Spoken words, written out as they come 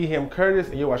Him Curtis,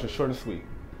 and you're watching Short and Sweet.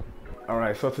 All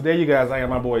right, so today, you guys, I got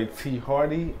my boy T.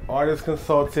 Hardy, artist,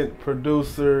 consultant,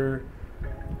 producer,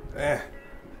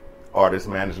 artist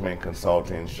management,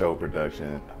 consulting, show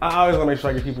production. I always want to make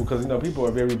sure I get people, because people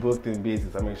are very booked and busy,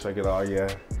 so I make sure I get all your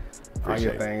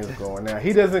things going. Now,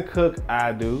 he doesn't cook,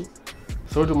 I do.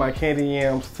 So we're doing my candy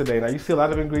yams today. Now, you see a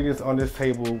lot of ingredients on this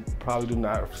table probably do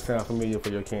not sound familiar for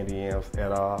your candy yams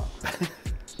at all.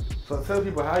 So tell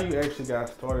people how you actually got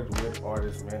started with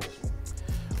artist management.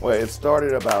 Well, it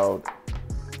started about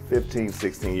 15,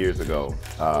 16 years ago.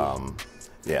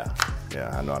 Yeah,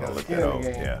 I know I don't look that old.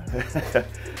 Yeah.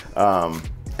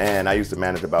 And I used to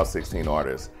manage about 16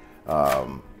 artists.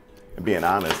 And being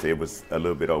honest, it was a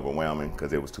little bit overwhelming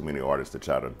because there was too many artists to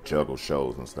try to juggle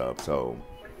shows and stuff. So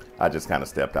I just kind of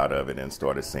stepped out of it and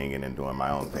started singing and doing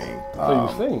my own thing. So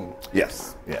you sing?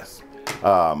 Yes.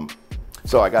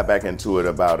 So I got back into it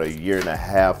about 1.5 years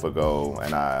ago,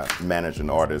 and I managed an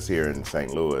artist here in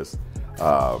St. Louis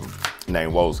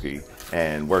named Wolski,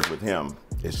 and worked with him.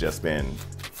 It's just been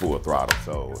full throttle,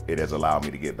 so it has allowed me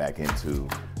to get back into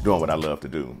doing what I love to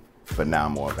do, but now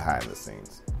I'm more behind the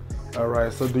scenes. All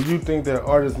right, so do you think that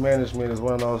artist management is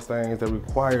one of those things that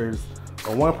requires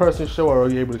a one-person show, or are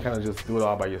you able to kind of just do it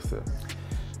all by yourself?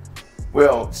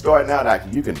 Well, starting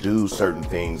out, you can do certain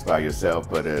things by yourself,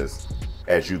 but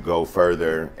as you go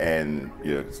further and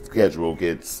your schedule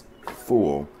gets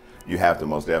full, you have to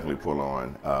most definitely pull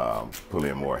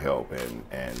in more help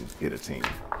and get a team.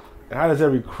 And how does that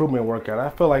recruitment work out? I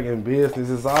feel like in business,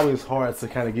 it's always hard to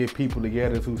kind of get people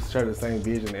together who share the same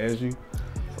vision as you.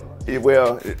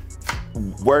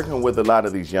 Working with a lot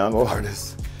of these young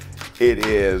artists, it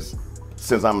is,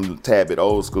 since I'm a tad bit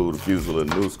old school, to fuse a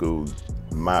little new school,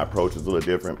 my approach is a little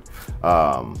different.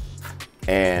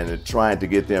 And trying to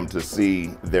get them to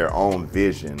see their own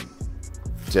vision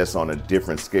just on a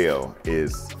different scale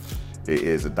is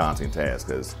a daunting task,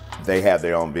 because they have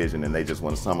their own vision and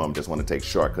some of them just want to take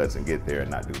shortcuts and get there and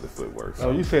not do the footwork.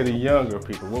 So you say the younger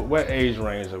people. What age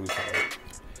range are we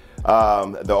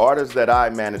talking? The artists that I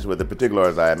manage with, the particular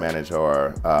artists I manage,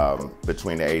 are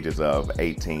between the ages of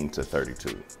 18 to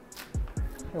 32.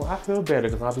 Well, I feel better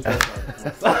because I'll be saying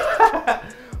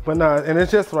But no, and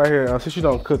it's just right here. Since you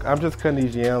don't cook, I'm just cutting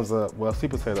these yams up. Well, sweet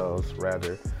potatoes,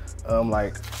 rather.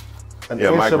 Like an inch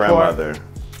apart. My grandmother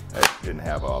didn't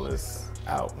have all this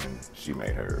out when she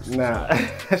made hers. Nah,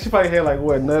 she probably had like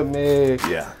what, nutmeg?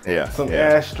 Yeah. Some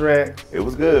extract. It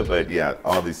was good, but yeah,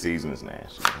 all these seasonings now.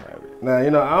 She didn't have it.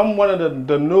 Now, I'm one of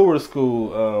the newer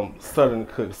school Southern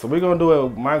cooks. So we're gonna do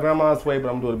it my grandma's way, but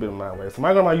I'm doing a bit of my way. So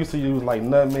my grandma used to use like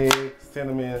nutmeg,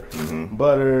 cinnamon,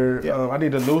 butter. Yeah. I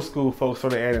need the new school folks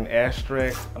started adding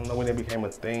extract. I don't know when it became a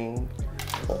thing.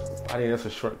 I think that's a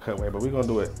shortcut way, but we're gonna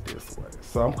do it this way.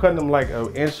 So I'm cutting them like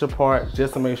 1 inch apart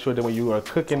just to make sure that when you are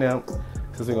cooking them,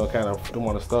 since we're gonna kind of put them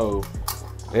on the stove,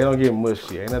 they don't get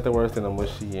mushy. Ain't nothing worse than a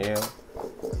mushy yam.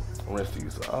 Rinse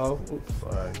these off. Oops,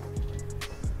 sorry.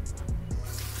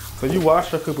 So you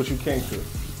wash or cook, but you can't cook.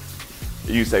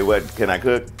 You say, what, can I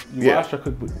cook? You wash or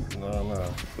cook, but no.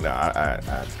 No,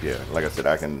 yeah. Like I said,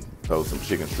 I can throw some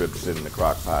chicken strips in the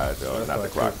crock pot, or not the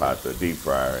crock pot, the deep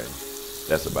fryer, and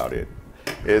that's about it.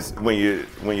 It's when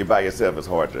you're by yourself, it's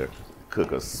hard to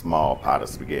cook a small pot of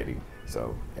spaghetti.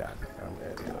 So yeah.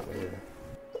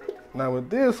 Now with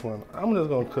this one, I'm just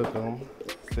gonna cook them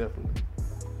separately.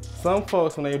 Some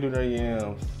folks, when they do their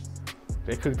yams,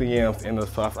 they cook the yams in the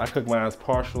sauce. I cook mine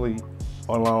partially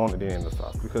alone and then in the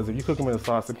sauce, because if you cook them in the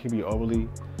sauce, it can be overly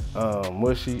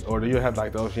mushy, or you'll have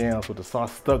like those yams with the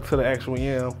sauce stuck to the actual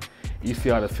yam. You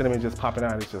see all the cinnamon just popping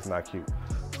out, it's just not cute.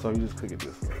 So you just cook it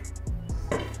this way.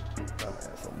 I'm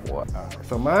add some water. All right,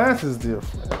 so mine is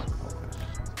different.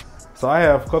 So I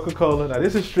have Coca-Cola. Now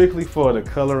this is strictly for the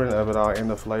coloring of it all and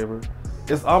the flavor.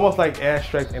 It's almost like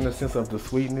extract in the sense of the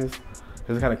sweetness,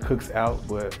 because it kind of cooks out,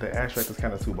 but the extract is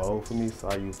kind of too bold for me, so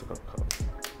I use the Coca-Cola.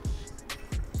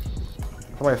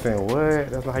 Somebody's saying, what?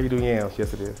 That's not how you do yams.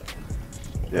 Yes, it is.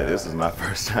 Yeah, this is my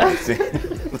first time seeing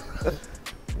it.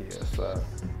 Yes,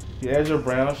 you add your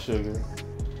brown sugar.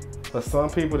 For some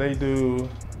people, they do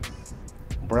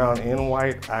brown and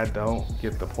white. I don't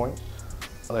get the point.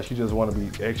 Unless you just want to be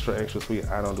extra sweet,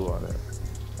 I don't do all that.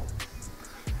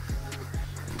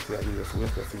 You see, I do this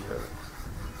whisk that together.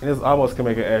 And this almost can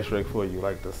make an extract for you,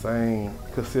 like the same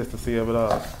consistency of it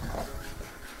all.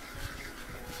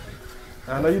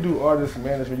 I know you do artist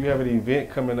management. You have an event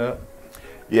coming up.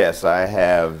 Yes, I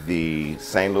have the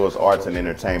St. Louis Arts Ent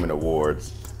Entertainment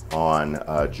Awards on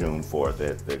June 4th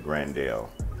at the Grandale.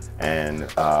 And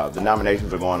the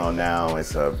nominations are going on now.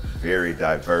 It's a very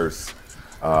diverse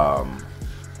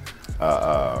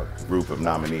group of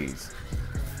nominees.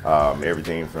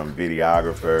 Everything from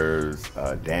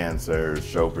videographers, dancers,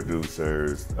 show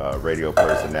producers, radio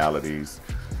personalities.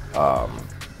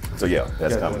 So yeah,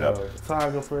 that's coming up.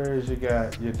 Photographers, you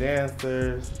got your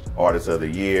dancers. Artist of the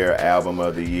Year, Album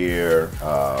of the Year,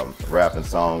 Rap and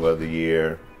Song of the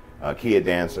Year, Kid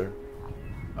Dancer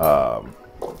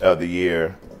of the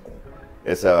Year.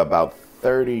 It's about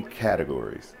 30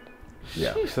 categories.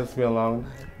 Yeah. That's been long.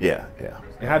 Yeah.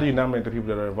 And how do you nominate the people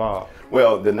that are involved?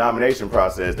 Well, the nomination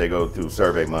process, they go through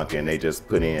SurveyMonkey and they just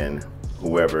put in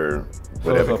whatever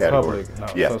category.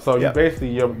 You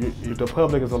basically, the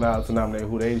public is allowed to nominate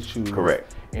who they choose.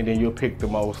 Correct. And then you'll pick the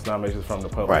most nominations from the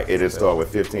public. Right. It'll start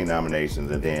with 15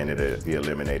 nominations and then it'll be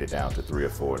eliminated down to 3 or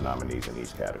 4 nominees in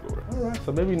each category. All right.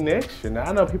 So maybe next year. Now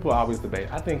I know people always debate.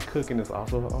 I think cooking is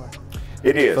also an art.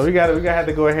 It is. So we gotta have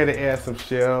to go ahead and add some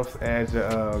chefs, add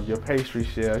your pastry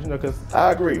chefs, because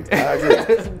I agree.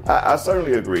 I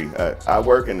certainly agree. I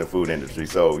work in the food industry,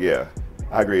 so yeah,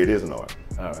 I agree. It is an art.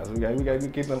 All right, so we got to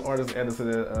get them artists added to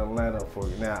the lineup for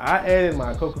you. Now I added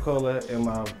my Coca-Cola and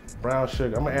my brown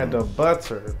sugar. I'm gonna add the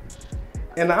butter,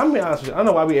 and I'm gonna be honest with you. I don't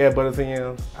know why we add butter to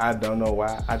yams. I don't know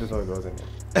why. I just know it goes in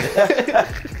there.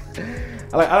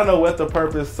 I don't know what the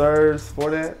purpose serves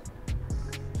for that.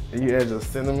 And you add your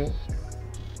cinnamon.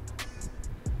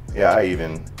 Yeah,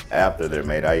 after they're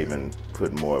made, I even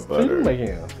put more butter. So you do make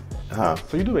yams? Huh?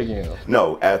 So you do make yams?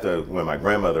 No, when my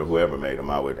grandmother, whoever made them,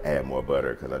 I would add more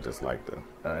butter because I just like the. All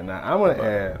right, now I'm going to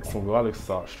add some garlic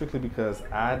salt strictly because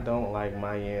I don't like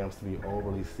my yams to be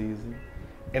overly seasoned.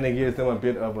 And it gives them a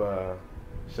bit of a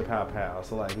chapow.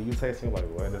 So like when you taste it, you're like,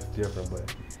 well, that's different,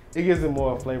 but it gives them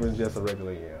more flavor than just a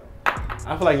regular yam.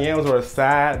 I feel like yams were a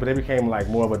side, but they became like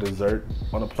more of a dessert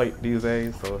on a plate these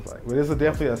days. So it's like, well, this is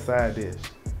definitely a side dish.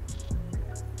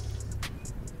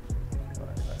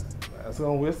 It's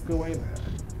gonna whisk away now.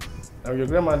 Now your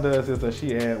grandma does this, that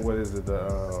she add, what is it,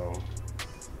 the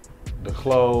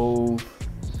clove?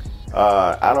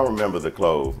 I don't remember the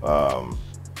clove.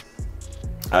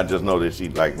 I just know that she,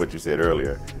 like what you said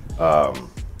earlier, I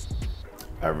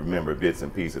remember bits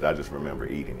and pieces. I just remember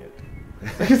eating it.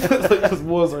 Just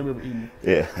was I remember eating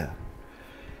it. Yeah.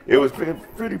 It was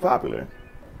pretty popular.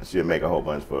 She'd make a whole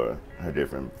bunch for her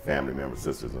different family members,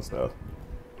 sisters and stuff.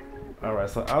 All right,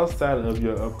 so outside of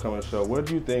your upcoming show, what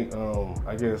do you think,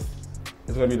 I guess,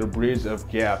 is going to be the bridge of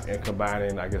gap in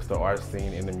combining, I guess, the art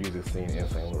scene and the music scene in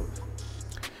St. Louis?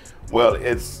 Well,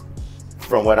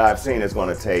 from what I've seen, it's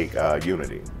going to take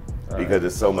unity because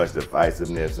there's so much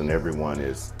divisiveness and everyone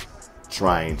is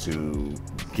trying to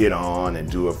get on and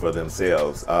do it for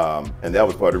themselves. And that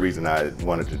was part of the reason I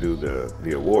wanted to do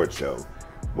the award show,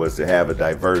 was to have a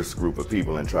diverse group of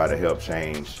people and try to help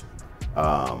change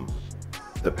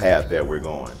the path that we're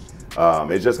going.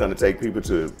 It's just going to take people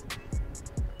to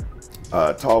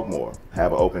talk more,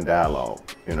 have an open dialogue,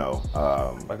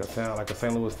 like a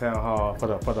St. Louis town hall for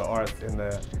the arts and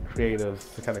the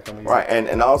creatives to kind of come together. Right,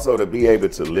 and also to be able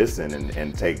to listen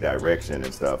and take direction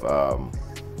and stuff.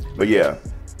 But yeah,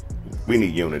 we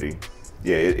need unity.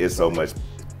 Yeah, it's so much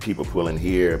people pulling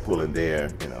here, pulling there,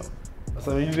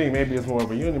 So you think maybe it's more of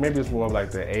a unity, maybe it's more of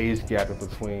like the age gap in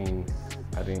between.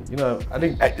 I think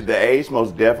the age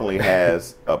most definitely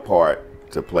has a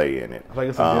part to play in it. I think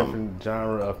it's a different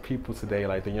genre of people today.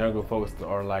 Like the younger folks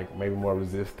are like maybe more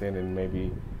resistant and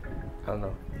maybe, I don't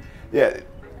know. Yeah,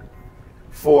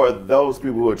 for those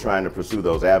people who are trying to pursue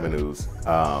those avenues,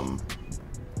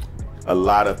 a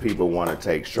lot of people want to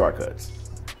take shortcuts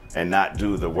and not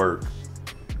do the work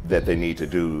that they need to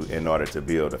do in order to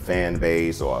build a fan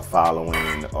base or a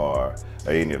following or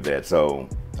any of that. So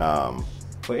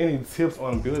any tips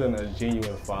on building a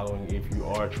genuine following if you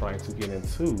are trying to get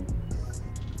into?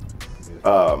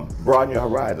 Broaden your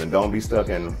horizon. Don't be stuck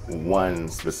in one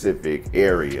specific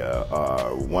area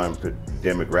or one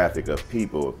demographic of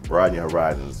people. Broaden your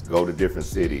horizons. Go to different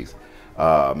cities.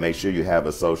 Make sure you have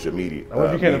a social media. What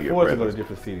if you can't afford to go to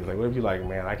different cities? Like, what if you're like,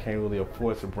 man, I can't really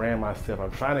afford to brand myself.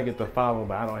 I'm trying to get the following,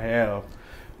 but I don't have.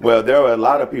 Well, there are a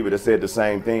lot of people that said the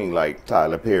same thing, like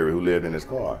Tyler Perry, who lived in his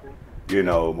car.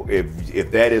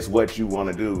 If that is what you want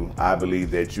to do, I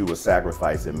believe that you will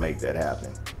sacrifice and make that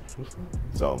happen.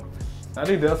 So, I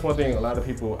think that's one thing a lot of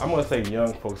people, I'm going to say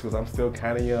young folks because I'm still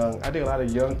kind of young. I think a lot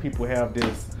of young people have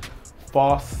this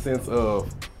false sense of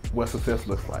what success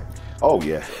looks like. Oh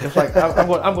yeah. It's like I'm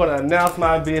going to announce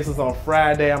my business on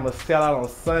Friday. I'm going to sell out on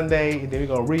Sunday, and then we're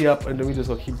going to re-up, and then we just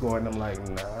going to keep going. I'm like,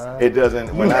 nah. It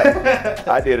doesn't. When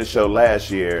I did a show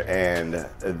last year, and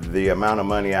the amount of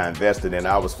money I invested in,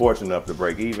 I was fortunate enough to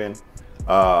break even.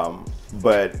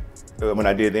 But when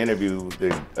I did the interview,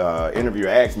 the interviewer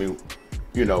asked me,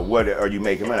 what are you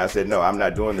making money? I said, no, I'm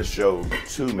not doing the show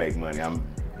to make money. I'm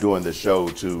during the show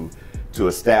to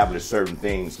establish certain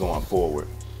things going forward.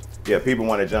 Yeah, people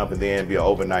want to jump and then be an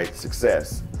overnight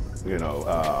success, you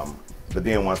know. But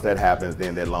then once that happens,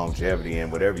 then that longevity in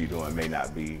whatever you're doing may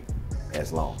not be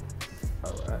as long.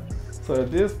 All right. So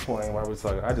at this point, while we're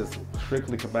talking, I just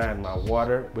strictly combine my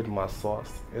water with my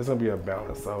sauce. It's gonna be a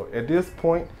balance. So at this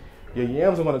point, your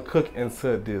yams are gonna cook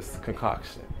into this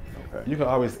concoction. Okay. You can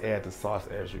always add the sauce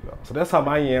as you go. So that's how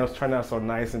my yams turn out so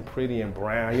nice and pretty and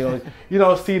brown. You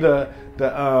don't see the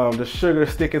sugar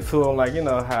sticking to them like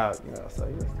how.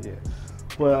 So yeah.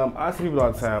 Well, I see people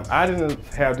all the time. I didn't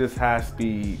have this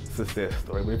high-speed success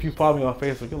story, but if you follow me on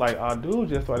Facebook, you're like, oh, dude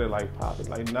just started like popping.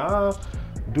 Like, nah,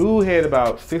 dude had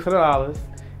about $600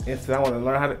 and said, I want to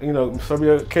learn how to, serve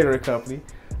your catering company.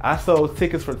 I sold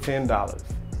tickets for $10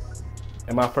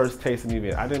 in my first tasting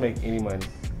event. I didn't make any money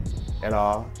at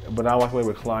all, but I walked away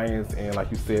with clients and, like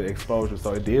you said, exposure.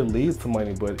 So it did lead to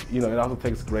money, but it also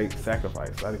takes great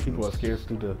sacrifice. I think people are scared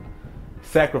to do the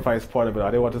sacrifice part of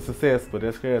it. They want the success, but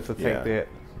they're scared to take that.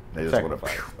 They just want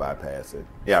to bypass it.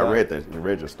 Yeah, so, I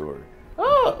read your story.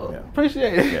 Oh, yeah.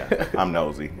 Appreciate it. Yeah, I'm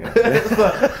nosy. Yeah.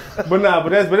 but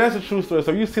that's a true story.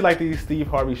 So you see like these Steve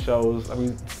Harvey shows. I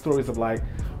mean, stories of like,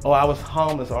 oh, I was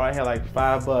homeless, or I had like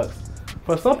 $5.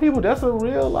 For some people, that's a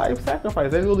real life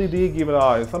sacrifice. They really did give it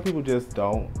all, and some people just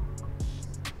don't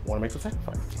want to make the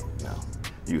sacrifice. No.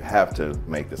 You have to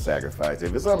make the sacrifice.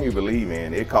 If it's something you believe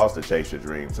in, it costs to chase your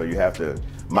dream. So you have to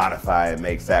modify and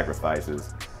make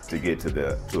sacrifices to get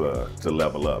to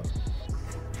level up.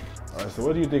 All right, so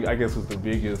what do you think, I guess, was the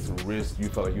biggest risk you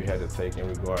felt like you had to take in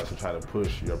regards to trying to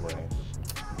push your brand?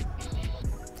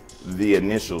 The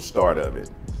initial start of it.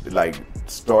 Like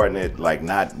starting it, like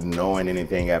not knowing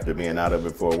anything after being out of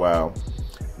it for a while.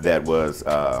 That was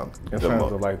in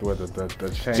terms of like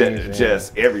the change,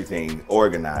 just everything,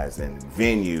 organizing,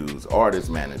 venues,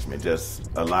 artist management, just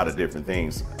a lot of different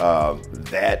things.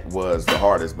 That was the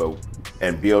hardest,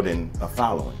 and building a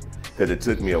following, because it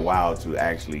took me a while to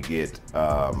actually get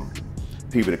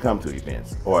people to come to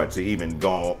events or to even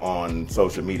go on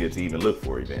social media to even look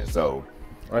for events. So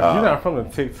you're not from the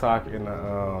TikTok and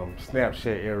the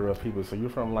Snapchat era of people, so you're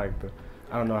from like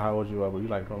I don't know how old you are, but you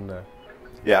like from the.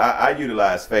 Yeah, I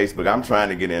utilize Facebook. I'm trying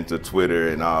to get into Twitter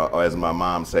and or as my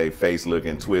mom say, Facebook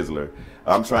and Twizzler.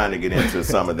 I'm trying to get into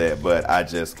some of that, but I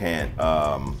just can't.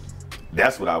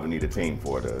 That's what I would need a team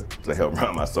for to help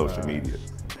run my social media.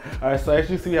 All right, so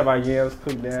as you see, we have our yams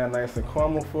cooked down nice and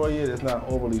caramel for you. It's not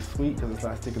overly sweet because it's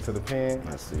not sticking to the pan.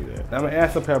 I see that. Now I'm gonna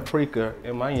add some paprika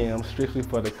in my yams strictly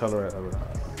for the color of it.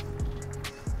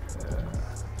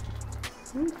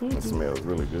 It smells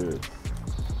really good.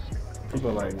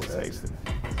 People like taste it.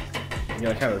 You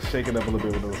gotta kind of shake it up a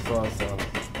little bit with those sauce on it.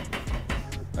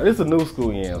 Now, this is a new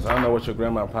school yams. I don't know what your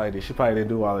grandma probably did. She probably didn't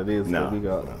do all of this. No. But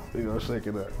we gonna shake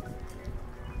it up.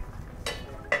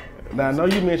 Now I know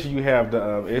you mentioned you have the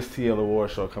STL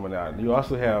Awards show coming out. You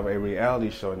also have a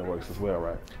reality show in the works as well,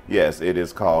 right? Yes, it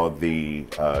is called the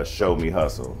Show Me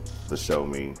Hustle, the Show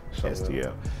Me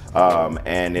STL.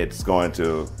 And it's going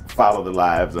to follow the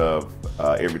lives of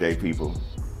everyday people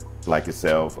like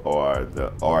yourself, or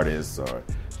the artists, or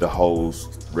the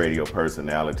host, radio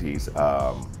personalities.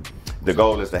 The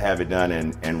goal is to have it done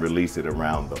and release it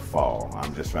around the fall.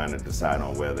 I'm just trying to decide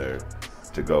on whether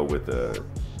to go with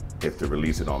if to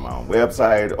release it on my own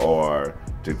website or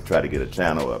to try to get a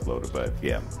channel uploaded, but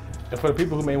yeah. And for the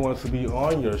people who may want to be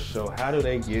on your show, how do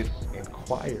they get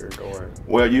inquired?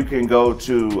 Well, you can go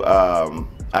to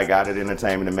I Got It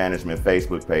Entertainment and Management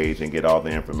Facebook page and get all the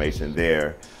information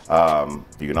there.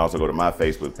 You can also go to my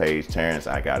Facebook page, Terance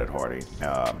I Got It Hardy,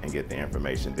 and get the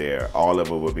information there. All of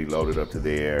it will be loaded up to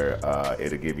there.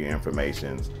 It'll give you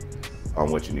information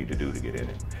on what you need to do to get in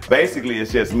it. Basically,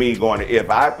 it's just me going if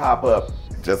I pop up,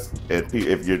 just if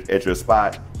you're at your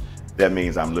spot, that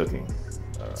means I'm looking.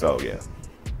 So yeah.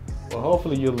 Well,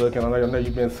 hopefully you're looking. I know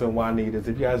you've been to Juanita's.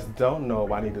 If you guys don't know,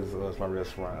 Juanita's is my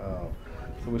restaurant.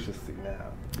 So we should see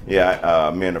now.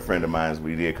 Yeah, me and a friend of mine,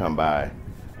 we did come by.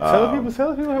 Tell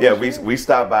people. Yeah, we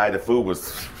stopped by. The food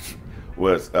was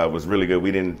really good.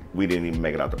 We didn't even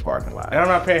make it out the parking lot. And I'm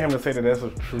not paying him to say that that's a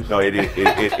true story. No,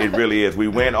 it really is. We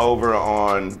went over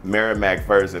on Merrimack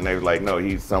first, and they were like, no,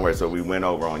 he's somewhere. So we went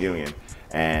over on Union,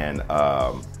 and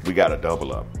we got a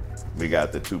double up. We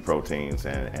got the 2 proteins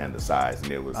and the sides,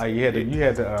 and it was. You had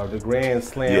the Grand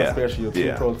Slam special, your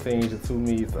 2 proteins, your 2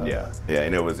 meats. Yeah,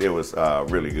 and it was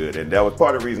really good, and that was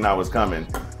part of the reason I was coming,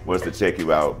 was to check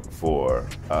you out for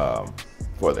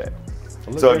that.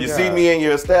 So if you see me in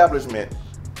your establishment,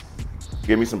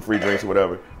 give me some free drinks or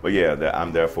whatever. But yeah,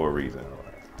 I'm there for a reason.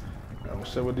 I'm gonna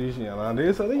show what these yams. Now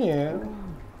these are the yams.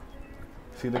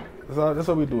 See, that's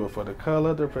what we do it for, the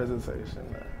color, the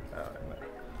presentation. All right, now.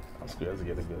 I'm scared to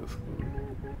get a good scoop.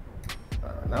 All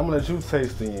right, now I'm gonna let you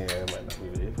taste the yam. It might not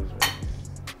be if it's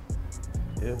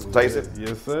ready. Taste it?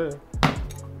 Yes, sir.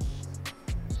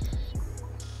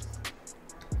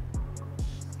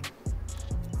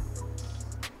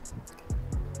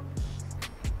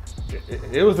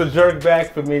 It was a jerk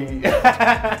back for me.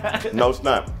 No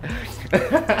snap.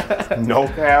 No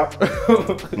cap.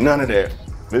 None of that.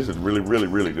 This is really, really,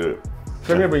 really good.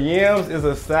 So remember, yams is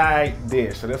a side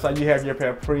dish. So that's why you have your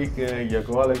paprika, your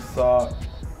garlic salt,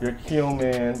 your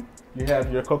cumin. You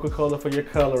have your Coca-Cola for your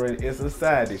coloring. It's a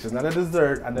side dish. It's not a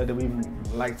dessert. I know that we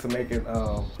like to make it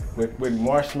with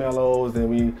marshmallows, and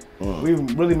we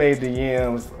really made the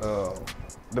yams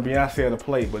the Beyonce of the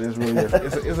plate, but it's really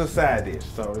it's a side dish.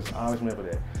 So always remember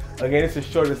that. Again, this is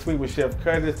Short and Sweet with Chef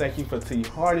Curtis. Thank you for T.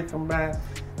 Hardy coming by.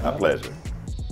 My pleasure.